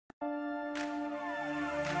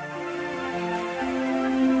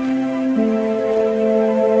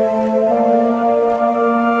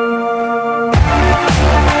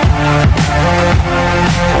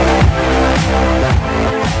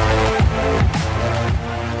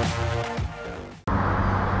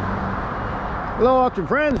Hello auction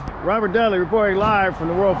friends, Robert Dudley reporting live from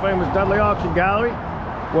the world famous Dudley Auction Gallery,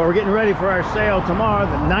 where we're getting ready for our sale tomorrow,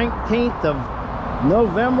 the 19th of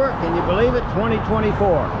November, can you believe it,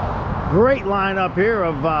 2024. Great lineup here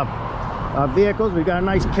of vehicles. We've got a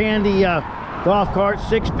nice Candy golf cart,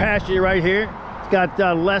 6-passenger right here. It's got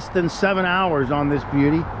less than 7 hours on this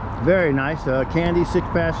beauty. Very nice, Candy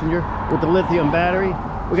 6-passenger with the lithium battery.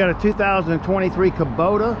 We got a 2023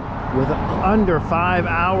 Kubota with under 5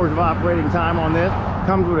 hours of operating time on this.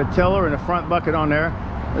 Comes with a tiller and a front bucket on there.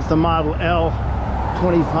 It's the model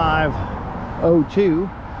L2502.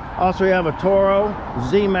 Also, we have a Toro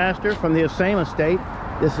Z-Master from the same estate.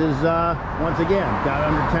 This is, once again, got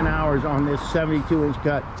under 10 hours on this 72-inch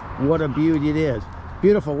cut. What a beauty it is.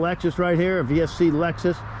 Beautiful Lexus right here, a VSC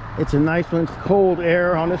Lexus. It's a nice one, cold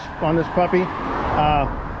air on this puppy.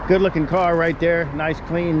 Good looking car right there, nice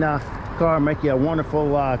clean car, make you a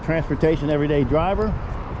wonderful transportation everyday driver.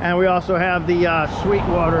 And we also have the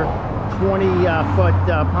Sweetwater 20-foot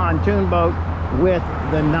pontoon boat with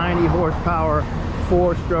the 90 horsepower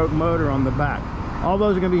 4-stroke motor on the back. All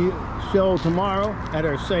those are going to be sold tomorrow at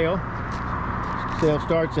our sale. Sale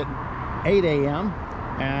starts at 8 a.m.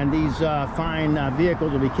 and these fine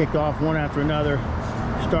vehicles will be kicked off one after another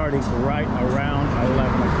starting right around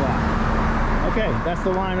 11 o'clock. Okay, that's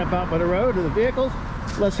the lineup out by the road of the vehicles.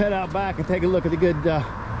 Let's head out back and take a look at the good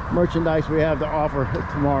merchandise we have to offer at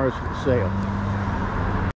tomorrow's sale.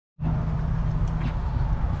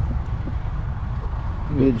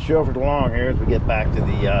 We need the chauffeur along here as we get back to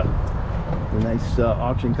the nice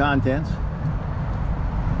auction contents.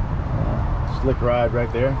 Slick ride right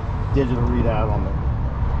there. Digital readout on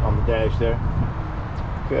the dash there.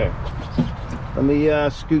 Okay, let me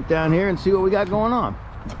scoot down here and see what we got going on.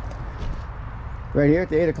 Right here at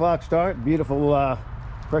the 8 o'clock start, beautiful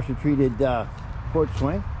pressure treated porch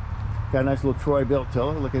swing. Got a nice little Troy built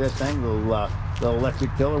tiller. Look at that thing, little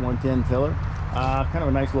electric tiller, 110 tiller. Kind of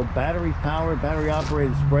a nice little battery powered, battery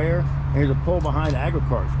operated sprayer. Here's a pull behind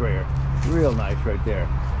AgriCart sprayer. Real nice right there.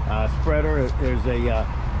 Spreader, there's a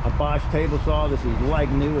Bosch table saw. This is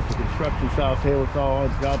like new. It's a construction style table saw,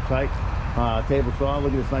 job site table saw.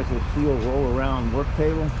 Look at this nice little steel roll around work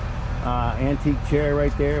table. Antique chair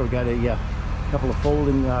right there. We got a couple of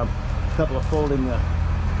folding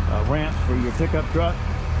ramps for your pickup truck.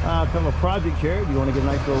 A couple of project chairs. You want to get a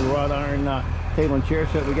nice little wrought iron table and chair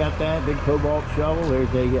set. We got that big Cobalt shovel. There's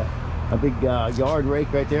a big yard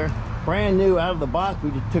rake right there. Brand new out of the box.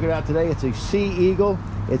 We just took it out today. It's a Sea Eagle.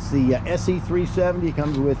 It's the SE370. It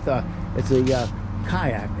comes with it's a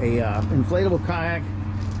kayak, inflatable kayak,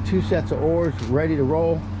 2 sets of oars ready to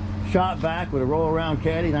roll. Shot back with a roll around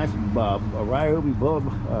caddy. Nice Ryobi bulb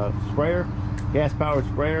sprayer, gas powered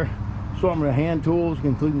sprayer. Assortment of hand tools,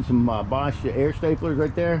 including some Bosch air staplers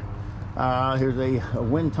right there. Here's a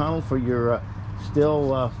wind tunnel for your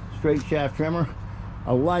still straight shaft trimmer.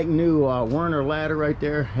 A like new Werner ladder right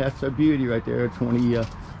there. That's a beauty right there. 20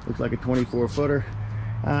 looks like a 24-footer.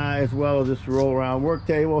 As well as this roll around work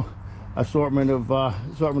table. Assortment of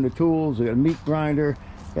tools. We got a meat grinder.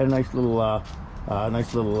 Got a nice little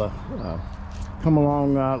come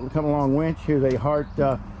along winch. Here's a Hart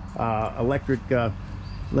electric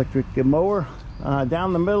mower.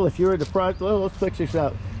 Down the middle, if you're at the front, let's check this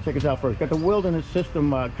out. Check this out first. Got the Wilderness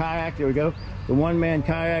System kayak. There we go. The 1-man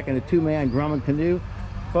kayak and the 2-man Grumman canoe,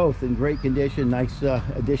 both in great condition. Nice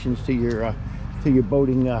additions to your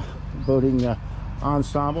boating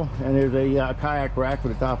ensemble. And there's a kayak rack for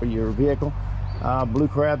the top of your vehicle. Blue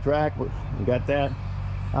crab track. We got that.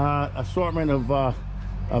 Assortment of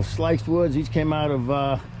sliced woods. These came out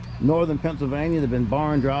of northern Pennsylvania. They've been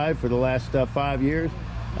bar and drive for the last 5 years.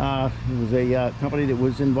 It was a company that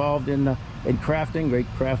was involved in crafting. Great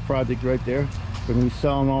craft project right there. We're going to be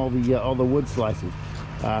selling all the wood slices.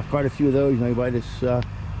 Quite a few of those. Anybody that's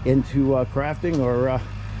into crafting or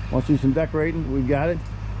wants to do some decorating, we've got it.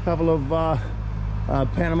 A couple of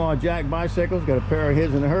Panama Jack bicycles. Got a pair of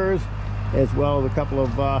his and hers, as well as a couple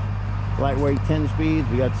of lightweight 10-speeds.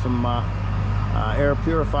 We got some air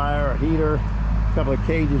purifier, a heater, a couple of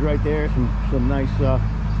cages right there, some nice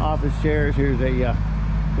office chairs. Here's an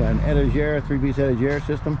etagere, 3-piece etagere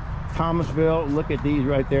system. Thomasville, look at these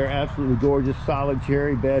right there, absolutely gorgeous. Solid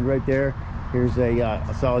cherry bed right there. Here's a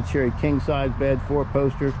solid cherry king-size bed,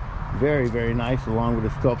 4-poster, very, very nice, along with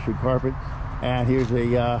a sculptured carpet. And here's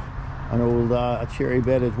an old cherry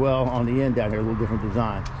bed as well on the end down here, a little different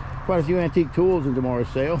design. Quite a few antique tools in tomorrow's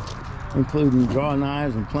sale, including draw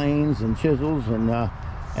knives and planes and chisels and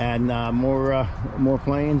more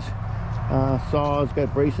planes. Saws,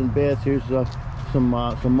 got brace and bits. Here's some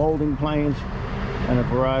molding planes and a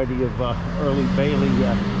variety of early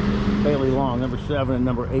Bailey long number 7 and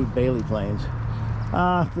number 8 Bailey planes.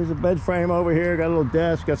 There's a bed frame over here, got a little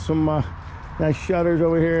desk, got some nice shutters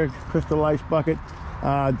over here, crystal ice bucket,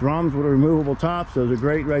 drums with a removable tops. Those are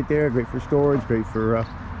great right there, great for storage, great for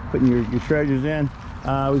putting your treasures in.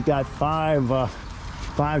 We've got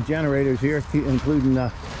five generators here, including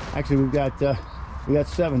actually we got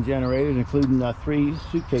 7 generators, including 3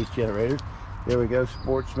 suitcase generators. There we go,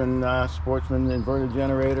 Sportsman inverter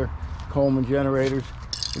generator, Coleman generators.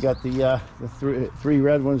 We got the three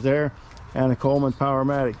red ones there, and a Coleman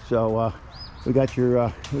Powermatic. So we got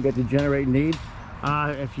your generating needs.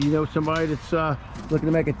 If you know somebody that's looking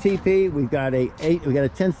to make a teepee, we got a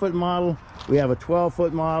 10-foot model, we have a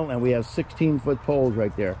 12-foot model, and we have 16-foot poles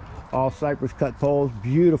right there. All cypress cut poles,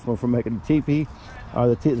 beautiful for making a teepee,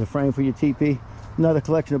 or the frame for your teepee. Another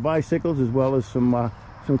collection of bicycles, as well as some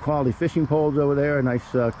quality fishing poles over there. A nice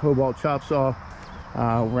Cobalt chop saw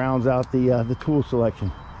rounds out the tool selection.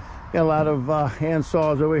 Got a lot of hand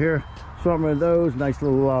saws over here, assortment of those. Nice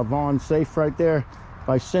little Vaughan safe right there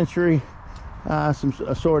by Century. Some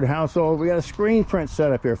assorted household. We got a screen print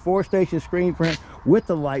set up here, 4-station screen print with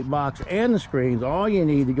the light box and the screens. All you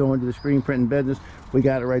need to go into the screen printing business, we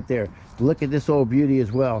got it right there. Look at this old beauty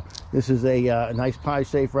as well. This is a nice pie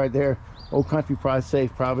safe right there, old country pie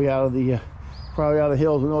safe, probably out of the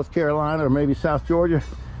hills of North Carolina or maybe South Georgia,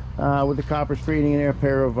 with the copper screening in there. A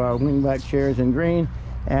pair of wingback chairs in green,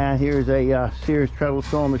 and here's a Sears treadle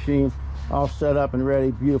sewing machine, all set up and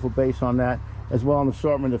ready. Beautiful base on that, as well as an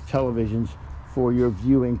assortment of televisions for your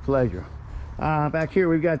viewing pleasure. Back here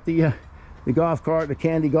we've got the golf cart, the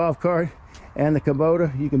Candy golf cart, and the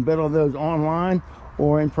Kubota. You can bid on those online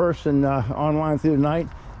or in person, online through the night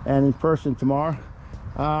and in person tomorrow.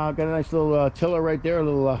 Got a nice little tiller right there, a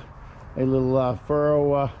little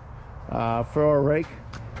furrow rake,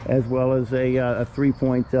 as well as a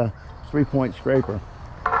three-point scraper.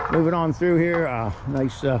 Moving on through here,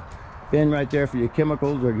 nice bin right there for your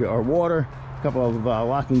chemicals or water. A couple of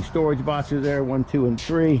locking storage boxes there, 1, 2, and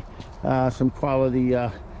 3. Some quality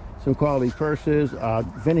purses,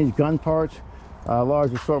 vintage gun parts,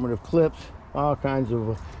 large assortment of clips, all kinds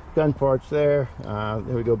of gun parts there.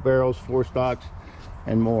 There we go, barrels, 4 stocks,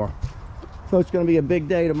 and more. So it's going to be a big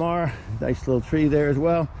day tomorrow. Nice little tree there as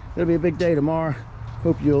well. It'll be a big day tomorrow.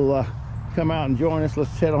 Hope you'll come out and join us.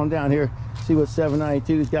 Let's head on down here, see what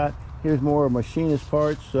 792's got. Here's more machinist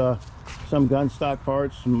parts, some gun stock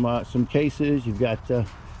parts, some cases. You've got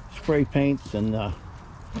spray paints and office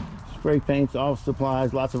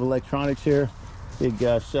supplies, lots of electronics here. Big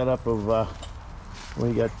setup of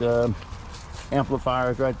we got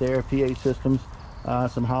amplifiers right there, PA systems,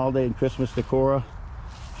 some holiday and Christmas decor. A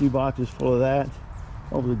few boxes full of that.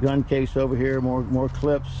 Over the gun case over here, more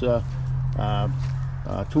clips,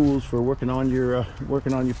 tools for working on your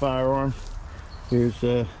firearms. Here's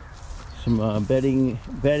some bedding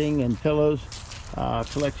and pillows.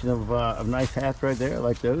 Collection of nice hats right there,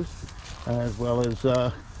 like those, as well as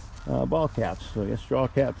ball caps. So I guess straw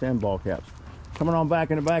caps and ball caps. Coming on back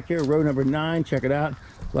in the back here, row number 9. Check it out.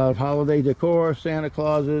 A lot of holiday decor, Santa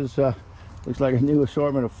Clauses. Looks like a new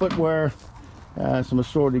assortment of footwear. Some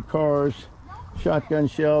assorted cars, shotgun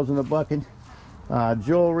shells in the bucket,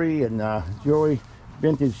 jewelry and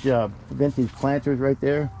vintage planters right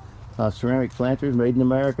there. Ceramic planters made in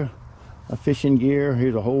America. Fishing gear.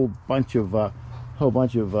 Here's a whole bunch of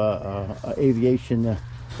aviation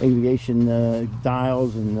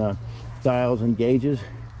dials and gauges.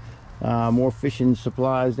 More fishing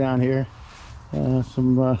supplies down here.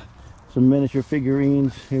 Some miniature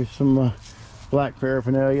figurines. Here's some black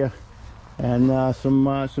paraphernalia, and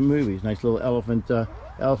some movies. Nice little elephant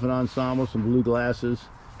ensemble. Some blue glasses,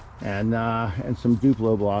 and some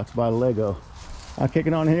Duplo blocks by Lego.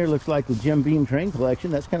 Kicking on here, looks like the Jim Beam train collection.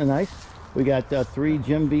 That's kind of nice. We got 3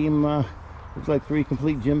 Jim Beam, looks like 3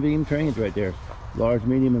 complete Jim Beam trains right there, large,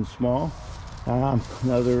 medium, and small.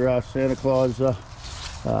 Another Santa Claus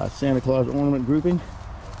ornament grouping,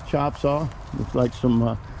 chop saw. Looks like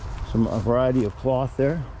a variety of cloth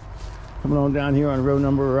there. Coming on down here on row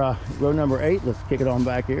number 8. Let's kick it on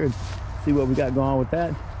back here and see what we got going on with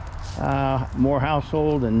that. More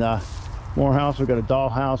household and more house. We've got a doll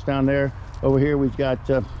house down there. Over here we've got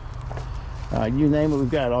you name it.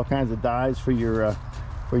 We've got all kinds of dies for your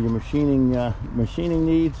machining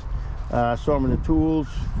needs. Assortment of tools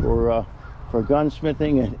for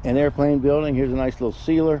gunsmithing and airplane building. Here's a nice little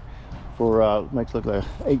sealer for makes it look like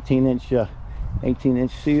an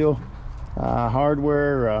 18-inch seal.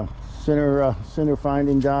 Hardware, center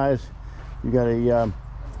finding dies. You got a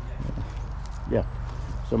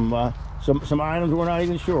some items we're not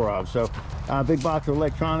even sure of. So big box of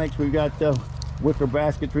electronics. We've got wicker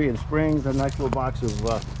basketry and springs. A nice little box of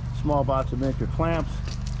small box of miniature clamps.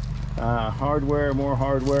 Hardware, more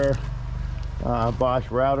hardware. Bosch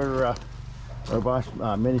router, or Bosch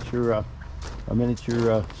miniature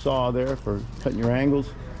saw there for cutting your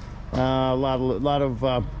angles. A lot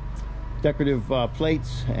of decorative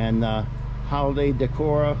plates and holiday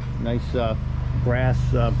decor. Nice brass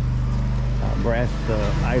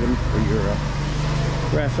items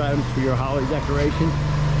for your holiday decoration.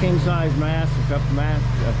 King size mats,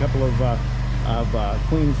 a couple of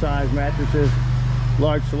queen size mattresses.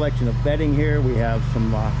 Large selection of bedding here. We have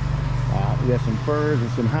some furs and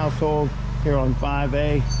some household here on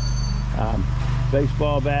 5A.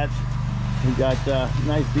 Baseball bats. We got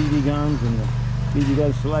nice BB guns and the BB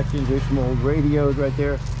gun selections. There's some old radios right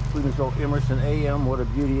there, including this old Emerson AM. What a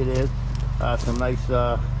beauty it is. Some nice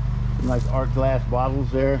art glass bottles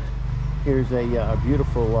there. Here's a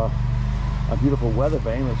beautiful weather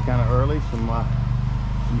vane. It's kind of early. Some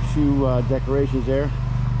shoe decorations there.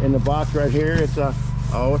 In the box right here, it's a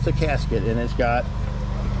casket, and it's got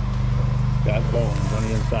bones on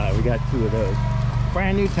the inside. We got 2 of those.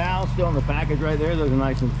 Brand new towels still in the package right there. Those are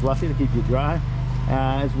nice and fluffy to keep you dry,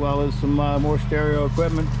 as well as some more stereo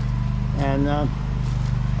equipment and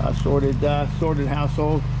sorted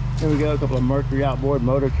household. Here we go, a couple of Mercury outboard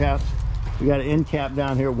motor caps. We got an end cap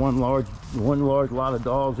down here, one large lot of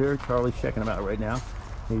dolls here. Charlie's checking them out right now.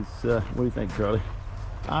 He's what do you think, Charlie?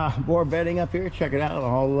 More bedding up here. Check it out,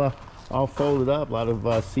 all folded up. A lot of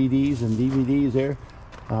CDs and DVDs there.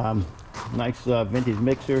 Nice vintage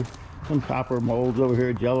mixer. Some copper molds over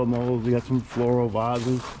here, Jello molds. We got some floral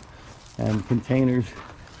vases and containers.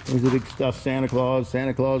 There's a big stuffed Santa Claus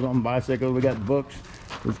on bicycles. We got books.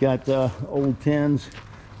 We've got old tins.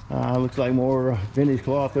 Looks like more vintage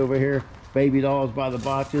cloth over here. Baby dolls by the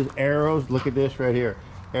boxes. Arrows. Look at this right here.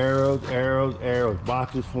 Arrows.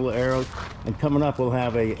 Boxes full of arrows. And coming up, we'll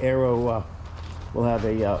have a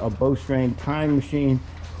bowstring time machine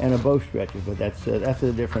and a bow stretcher, but that's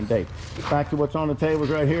a different day. Back to what's on the tables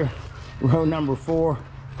right here. Row number 4.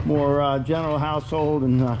 More general household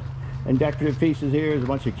and decorative pieces here. There's a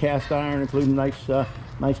bunch of cast iron, including nice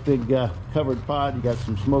big covered pot. You got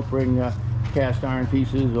some smoke ring cast iron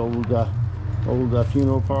pieces, old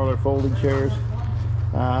funeral parlor folding chairs.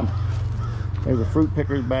 There's a fruit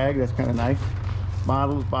picker's bag. That's kind of nice.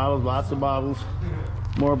 Bottles, lots of bottles.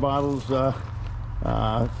 More bottles.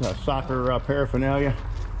 Soccer paraphernalia.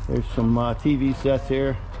 There's some TV sets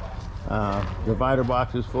here. Divider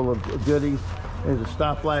boxes full of goodies. There's a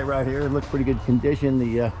stoplight right here. It looks pretty good condition.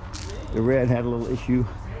 The red had a little issue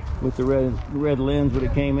with the red lens when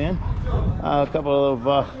it came in. A couple of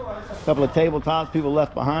tabletops people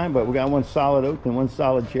left behind, but we got one solid oak and one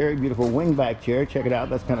solid chair. Beautiful wingback chair. Check it out.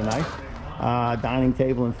 That's kind of nice. Dining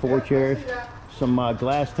table and 4 chairs. Some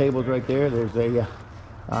glass tables right there. There's an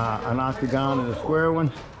octagon and a square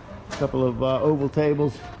one. A couple of oval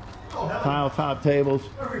tables. Tile top tables.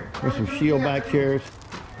 There's some shield back chairs.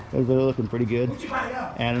 Those are looking pretty good.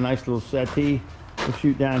 And a nice little settee. We'll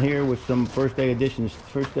shoot down here with some first day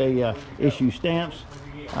issue stamps,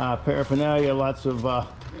 paraphernalia, lots of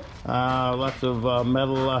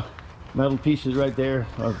metal pieces right there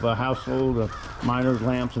of household, miners,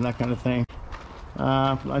 lamps, and that kind of thing.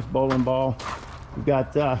 Nice bowling ball. We've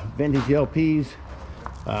got vintage LPs,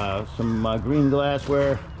 some green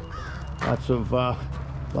glassware, lots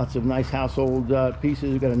of nice household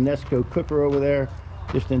pieces. We've got a Nesco cooker over there,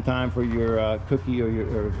 just in time for your cookie or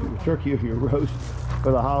your turkey or your roast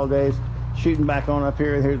for the holidays. Shooting back on up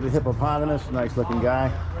here, here's the hippopotamus, nice looking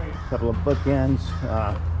guy. A couple of bookends,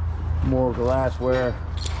 more glassware,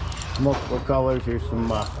 multiple colors. Here's some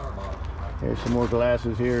more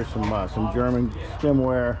glasses here, some German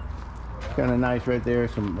stemware, kind of nice right there.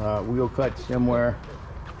 Some wheel cut stemware,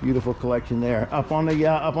 beautiful collection there. Up on the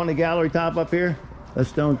gallery top up here,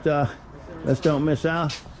 let's don't miss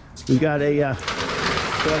out. We've got a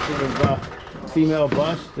collection of female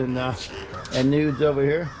busts and nudes over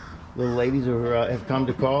here. Little ladies have come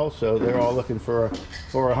to call, so they're all looking for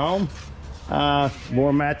a home.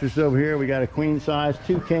 More mattress over here. We got a queen size,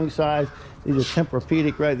 2 king size. These are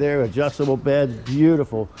Tempur-Pedic right there, adjustable beds,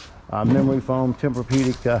 beautiful memory foam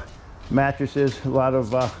Tempur-Pedic mattresses. A lot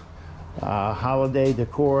of holiday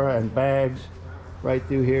decor and bags right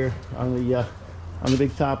through here on the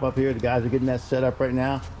big top up here. The guys are getting that set up right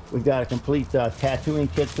now. We've got a complete tattooing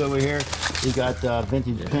kits over here. We've got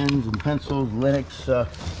vintage pens and pencils, Linux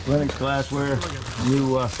glassware,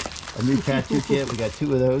 a new tattoo kit. We got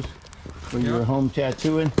 2 of those for your home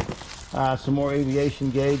tattooing. Some more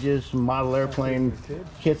aviation gauges, some model airplane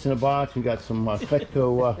kits in a box. We got some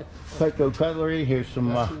Cutco cutlery. Here's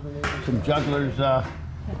some jugglers,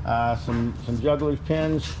 some jugglers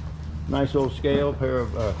pins. Nice old scale, pair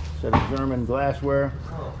of set of German glassware.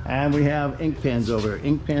 And we have ink pens over here.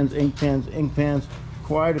 Ink pens, ink pens, ink pens.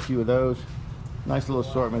 Quite a few of those. Nice little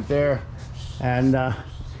assortment there. And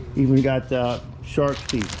even got shark's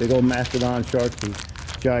teeth, big old mastodon shark's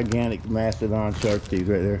teeth. Gigantic mastodon shark's teeth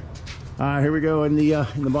right there. Here we go in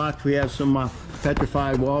the box. We have some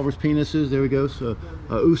petrified walrus penises. There we go. So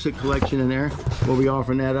Usick collection in there. We'll be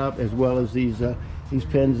offering that up, as well as these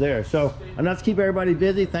pens there. So enough to keep everybody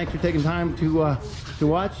busy. Thanks for taking time to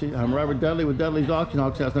watch. I'm Robert Dudley with Dudley's Auction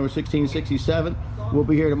House number 1667. We'll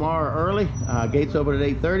be here tomorrow early. Gates open at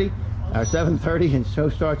 8:30 or 7:30, and show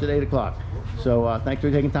starts at 8 o'clock. So thanks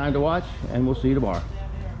for taking time to watch, and we'll see you tomorrow.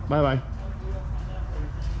 Bye bye.